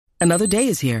Another day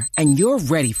is here, and you're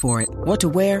ready for it. What to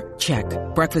wear? Check.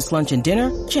 Breakfast, lunch, and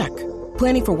dinner? Check.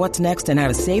 Planning for what's next and how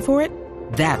to save for it?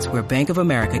 That's where Bank of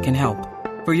America can help.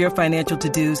 For your financial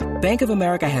to-dos, Bank of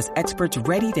America has experts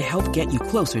ready to help get you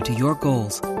closer to your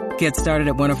goals. Get started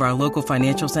at one of our local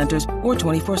financial centers or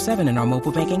 24/7 in our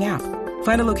mobile banking app.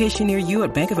 Find a location near you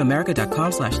at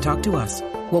bankofamerica.com/talktous.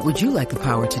 What would you like the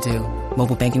power to do?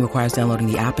 Mobile banking requires downloading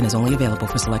the app and is only available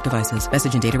for select devices.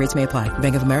 Message and data rates may apply.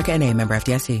 Bank of America N.A., member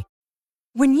FDIC.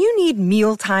 When you need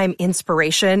mealtime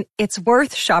inspiration, it's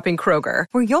worth shopping Kroger,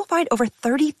 where you'll find over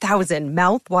 30,000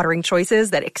 mouth-watering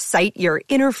choices that excite your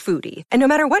inner foodie. And no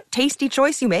matter what tasty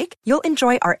choice you make, you'll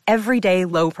enjoy our everyday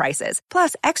low prices,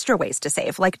 plus extra ways to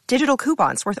save, like digital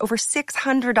coupons worth over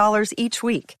 $600 each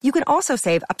week. You can also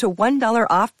save up to $1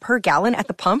 off per gallon at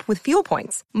the pump with fuel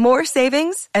points. More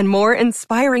savings and more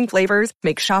inspiring flavors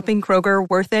make shopping Kroger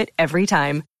worth it every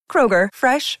time. Kroger,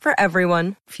 fresh for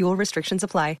everyone. Fuel restrictions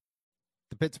apply.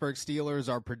 The Pittsburgh Steelers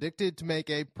are predicted to make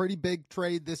a pretty big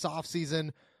trade this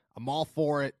offseason. I'm all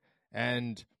for it,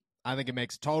 and I think it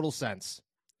makes total sense.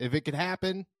 If it could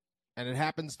happen, and it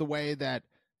happens the way that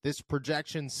this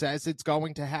projection says it's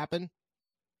going to happen,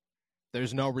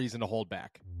 there's no reason to hold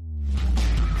back.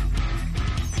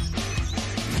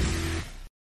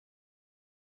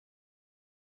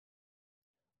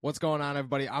 What's going on,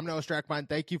 everybody? I'm Noah Strackmine.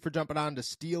 Thank you for jumping on to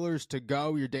Steelers to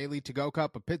Go, your daily to-go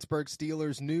cup of Pittsburgh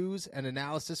Steelers news and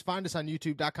analysis. Find us on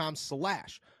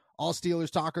youtube.com/All Steelers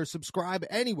Talkers. Subscribe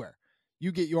anywhere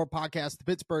you get your podcast. The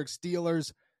Pittsburgh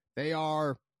Steelers, they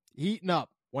are heating up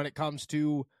when it comes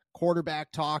to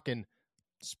quarterback talk, and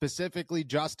specifically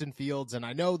Justin Fields. And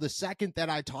I know the second that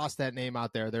I toss that name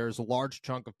out there, there's a large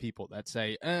chunk of people that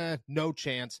say, no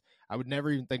chance. I would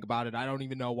never even think about it. I don't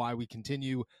even know why we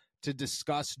continue to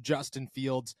discuss Justin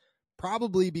Fields,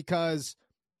 probably because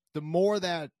the more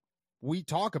that we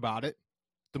talk about it,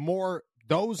 the more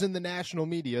those in the national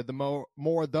media, the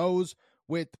more those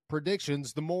with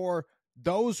predictions, the more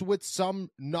those with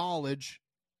some knowledge,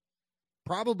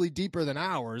 probably deeper than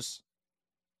ours,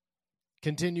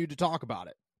 continue to talk about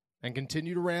it and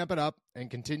continue to ramp it up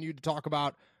and continue to talk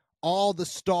about all the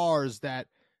stars that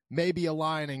may be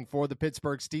aligning for the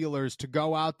Pittsburgh Steelers to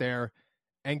go out there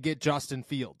and get Justin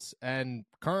Fields. And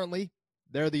currently,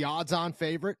 they're the odds-on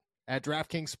favorite at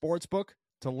DraftKings Sportsbook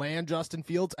to land Justin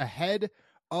Fields ahead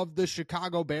of the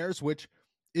Chicago Bears, which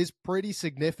is pretty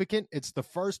significant. It's the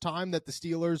first time that the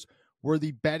Steelers were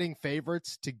the betting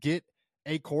favorites to get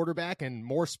a quarterback, and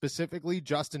more specifically,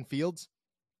 Justin Fields.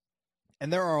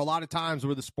 And there are a lot of times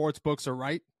where the sportsbooks are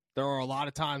right. There are a lot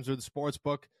of times where the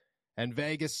sportsbook and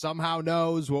Vegas somehow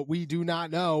knows what we do not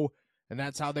know, and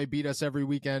that's how they beat us every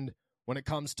weekend when it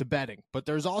comes to betting. But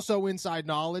there's also inside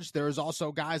knowledge. There's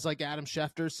also guys like Adam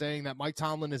Schefter saying that Mike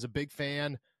Tomlin is a big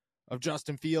fan of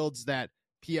Justin Fields, that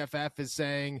PFF is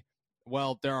saying,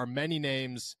 well, there are many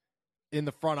names in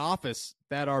the front office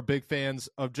that are big fans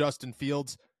of Justin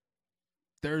Fields.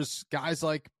 There's guys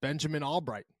like Benjamin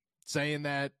Albright saying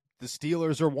that the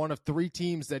Steelers are one of three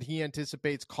teams that he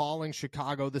anticipates calling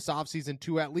Chicago this offseason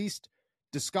to at least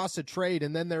discuss a trade.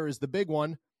 And then there is the big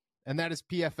one, and that is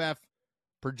PFF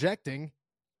projecting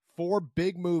 4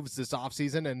 big moves this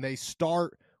offseason, and they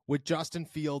start with Justin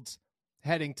Fields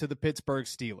heading to the Pittsburgh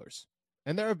Steelers.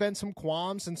 And there have been some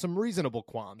qualms, and some reasonable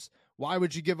qualms. Why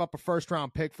would you give up a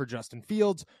first-round pick for Justin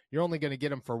Fields? You're only going to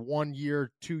get him for 1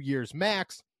 year, 2 years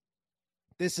max.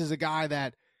 This is a guy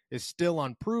that is still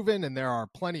unproven, and there are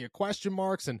plenty of question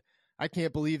marks, and I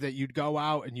can't believe that you'd go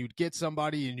out and you'd get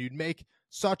somebody and you'd make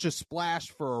such a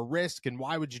splash for a risk, and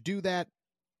why would you do that?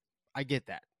 I get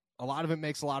that. A lot of it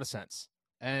makes a lot of sense.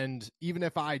 And even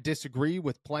if I disagree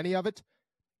with plenty of it,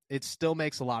 it still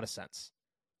makes a lot of sense.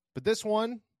 But this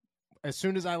one, as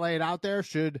soon as I lay it out there,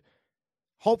 should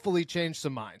hopefully change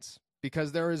some minds,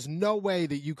 because there is no way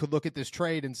that you could look at this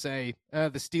trade and say,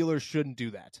 the Steelers shouldn't do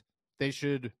that. They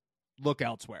should look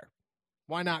elsewhere.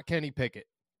 Why not Kenny Pickett?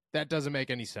 That doesn't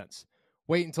make any sense.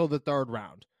 Wait until the 3rd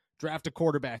round. Draft a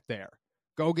quarterback there.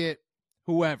 Go get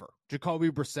whoever, Jacoby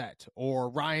Brissett or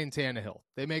Ryan Tannehill.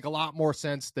 They make a lot more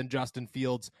sense than Justin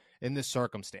Fields in this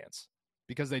circumstance,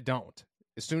 because they don't.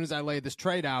 As soon as I laid this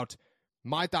trade out,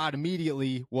 my thought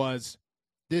immediately was,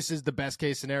 this is the best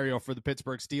case scenario for the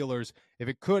Pittsburgh Steelers. If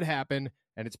it could happen,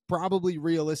 and it's probably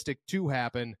realistic to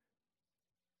happen,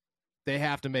 they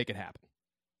have to make it happen.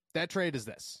 That trade is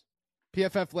this.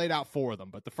 PFF laid out 4 of them,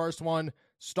 but the first one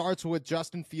starts with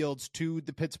Justin Fields to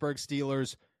the Pittsburgh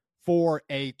Steelers for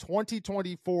a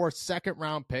 2024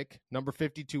 second-round pick, number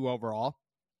 52 overall,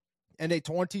 and a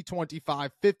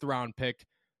 2025 fifth-round pick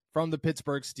from the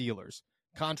Pittsburgh Steelers.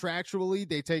 Contractually,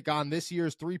 they take on this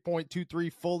year's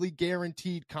 $3.23 fully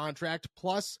guaranteed contract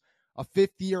plus a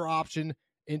fifth-year option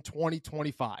in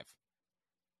 2025.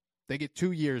 They get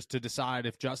 2 years to decide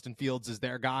if Justin Fields is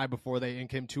their guy before they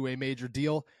ink him to a major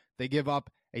deal. They give up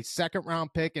a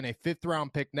second-round pick and a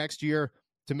fifth-round pick next year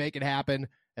to make it happen,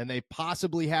 and they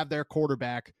possibly have their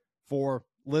quarterback for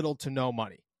little to no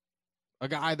money. A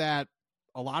guy that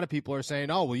a lot of people are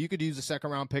saying, oh, well, you could use a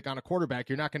second-round pick on a quarterback.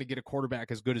 You're not going to get a quarterback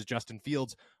as good as Justin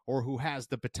Fields or who has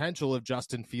the potential of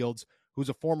Justin Fields, who's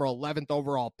a former 11th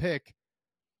overall pick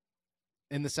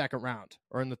in the second round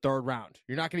or in the third round.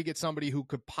 You're not going to get somebody who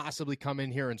could possibly come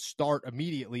in here and start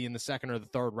immediately in the second or the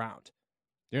third round.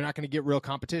 You're not going to get real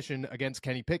competition against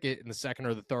Kenny Pickett in the second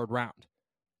or the third round.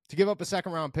 To give up a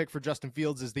second-round pick for Justin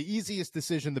Fields is the easiest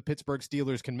decision the Pittsburgh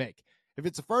Steelers can make. If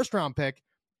it's a first-round pick,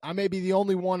 I may be the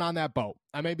only one on that boat.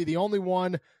 I may be the only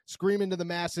one screaming to the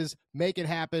masses, make it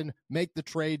happen, make the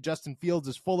trade. Justin Fields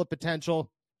is full of potential.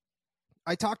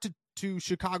 I talk to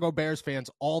Chicago Bears fans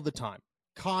all the time,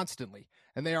 constantly,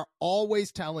 and they are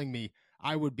always telling me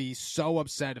I would be so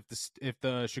upset if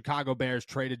the Chicago Bears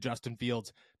traded Justin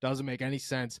Fields. Doesn't make any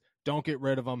sense. Don't get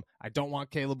rid of him. I don't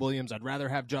want Caleb Williams. I'd rather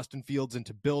have Justin Fields and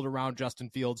to build around Justin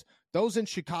Fields. Those in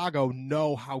Chicago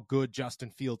know how good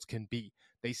Justin Fields can be.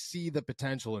 They see the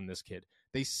potential in this kid.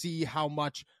 They see how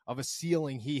much of a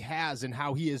ceiling he has and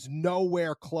how he is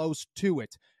nowhere close to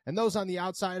it. And those on the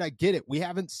outside, I get it. We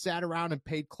haven't sat around and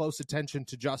paid close attention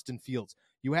to Justin Fields.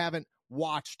 You haven't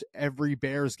watched every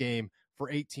Bears game for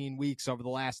 18 weeks over the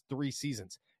last 3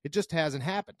 seasons. It just hasn't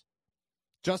happened.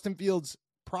 Justin Fields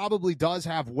probably does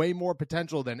have way more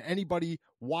potential than anybody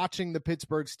watching the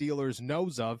Pittsburgh Steelers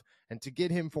knows of, and to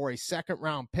get him for a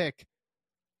second-round pick,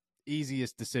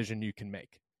 easiest decision you can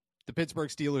make. The Pittsburgh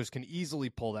Steelers can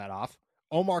easily pull that off.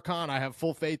 Omar Khan, I have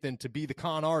full faith in to be the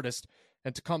con artist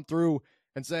and to come through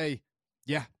and say,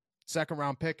 yeah,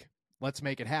 second-round pick, let's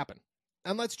make it happen.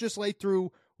 And let's just lay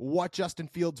through what Justin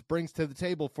Fields brings to the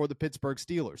table for the Pittsburgh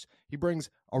Steelers. He brings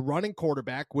a running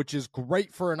quarterback, which is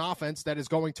great for an offense that is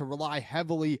going to rely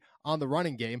heavily on the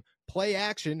running game. Play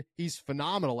action, he's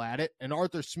phenomenal at it, and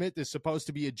Arthur Smith is supposed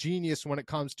to be a genius when it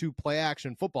comes to play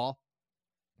action football.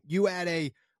 You add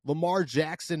a Lamar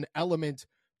Jackson element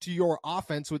to your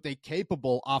offense with a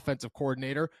capable offensive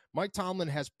coordinator. Mike Tomlin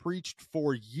has preached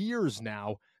for years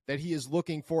now that he is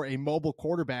looking for a mobile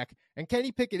quarterback, and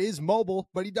Kenny Pickett is mobile,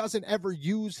 but he doesn't ever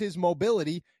use his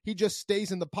mobility. He just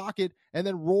stays in the pocket and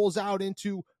then rolls out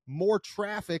into more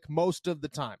traffic most of the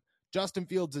time. Justin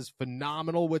Fields is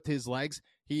phenomenal with his legs.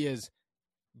 He is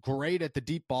great at the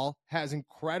deep ball, has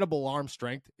incredible arm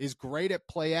strength, is great at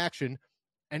play action,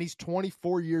 and he's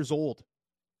 24 years old.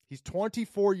 He's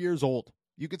 24 years old.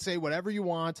 You could say whatever you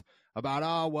want about,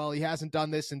 oh, well, he hasn't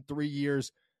done this in 3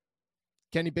 years.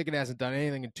 Kenny Pickett hasn't done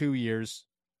anything in 2 years,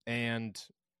 and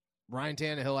Ryan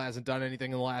Tannehill hasn't done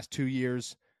anything in the last 2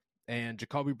 years, and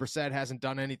Jacoby Brissett hasn't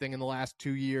done anything in the last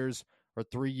 2 years or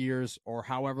 3 years or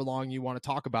however long you want to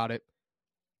talk about it.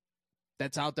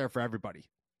 That's out there for everybody.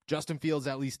 Justin Fields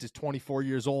at least is 24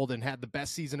 years old and had the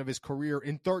best season of his career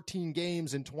in 13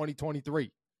 games in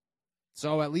 2023.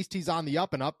 So at least he's on the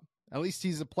up and up. At least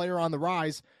he's a player on the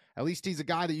rise. At least he's a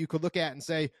guy that you could look at and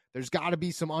say, there's got to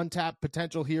be some untapped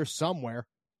potential here somewhere.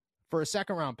 For a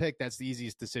second-round pick, that's the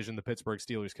easiest decision the Pittsburgh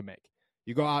Steelers can make.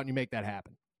 You go out and you make that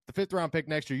happen. The fifth-round pick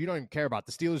next year, you don't even care about.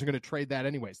 The Steelers are going to trade that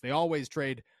anyways. They always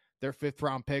trade their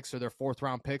fifth-round picks or their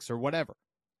fourth-round picks or whatever.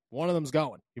 One of them's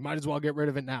going. You might as well get rid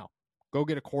of it now. Go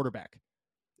get a quarterback.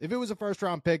 If it was a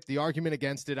first-round pick, the argument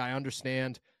against it, I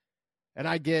understand. And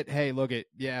I get, hey, look it,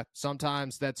 yeah,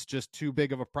 sometimes that's just too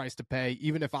big of a price to pay,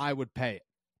 even if I would pay it.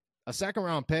 A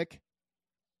second-round pick,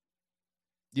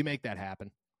 you make that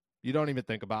happen. You don't even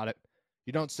think about it.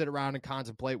 You don't sit around and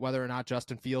contemplate whether or not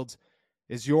Justin Fields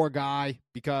is your guy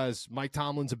because Mike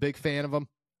Tomlin's a big fan of him.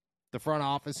 The front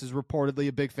office is reportedly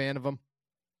a big fan of him.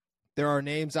 There are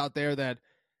names out there that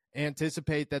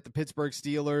anticipate that the Pittsburgh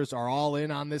Steelers are all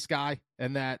in on this guy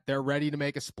and that they're ready to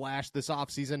make a splash this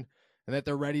offseason and that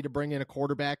they're ready to bring in a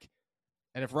quarterback.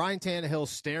 And if Ryan Tannehill's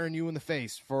staring you in the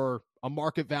face for a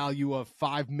market value of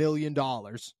 $5 million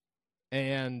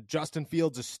and Justin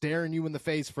Fields is staring you in the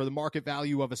face for the market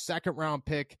value of a second-round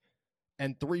pick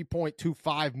and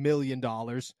 $3.25 million,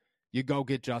 you go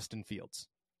get Justin Fields.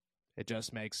 It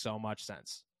just makes so much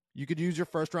sense. You could use your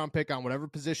first-round pick on whatever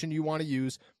position you want to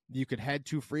use. You could head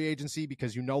to free agency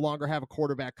because you no longer have a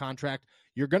quarterback contract.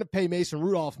 You're going to pay Mason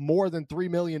Rudolph more than $3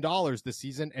 million this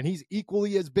season, and he's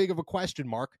equally as big of a question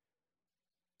mark.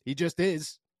 He just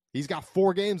is. He's got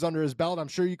 4 games under his belt. I'm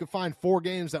sure you could find 4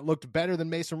 games that looked better than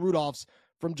Mason Rudolph's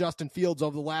from Justin Fields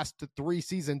over the last 3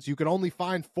 seasons. You could only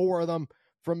find 4 of them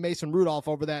from Mason Rudolph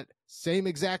over that same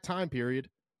exact time period.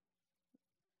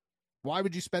 Why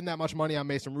would you spend that much money on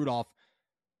Mason Rudolph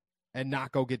and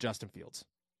not go get Justin Fields?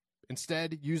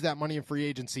 Instead, use that money in free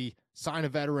agency, sign a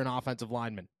veteran offensive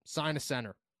lineman, sign a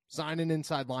center, sign an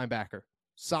inside linebacker,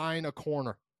 sign a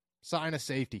corner, sign a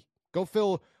safety. Go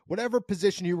fill whatever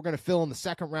position you were going to fill in the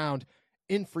second round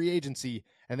in free agency,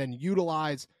 and then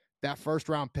utilize that first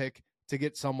round pick to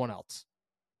get someone else.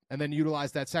 And then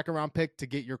utilize that second round pick to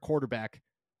get your quarterback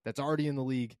that's already in the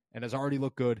league and has already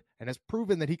looked good and has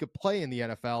proven that he could play in the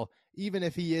NFL, even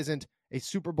if he isn't a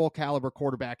Super Bowl caliber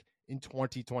quarterback in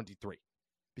 2023.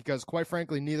 Because quite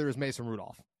frankly, neither is Mason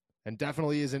Rudolph, and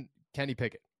definitely isn't Kenny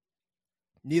Pickett.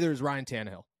 Neither is Ryan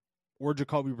Tannehill or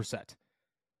Jacoby Brissett.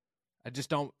 I just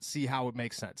don't see how it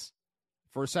makes sense.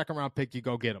 For a second round pick, you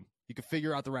go get him. You can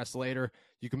figure out the rest later.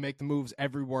 You can make the moves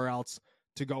everywhere else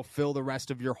to go fill the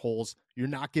rest of your holes. You're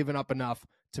not giving up enough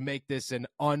to make this an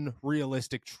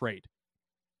unrealistic trade.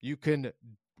 You can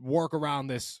work around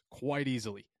this quite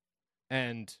easily.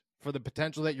 And for the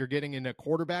potential that you're getting in a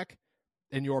quarterback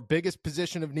in your biggest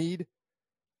position of need,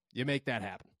 you make that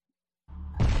happen.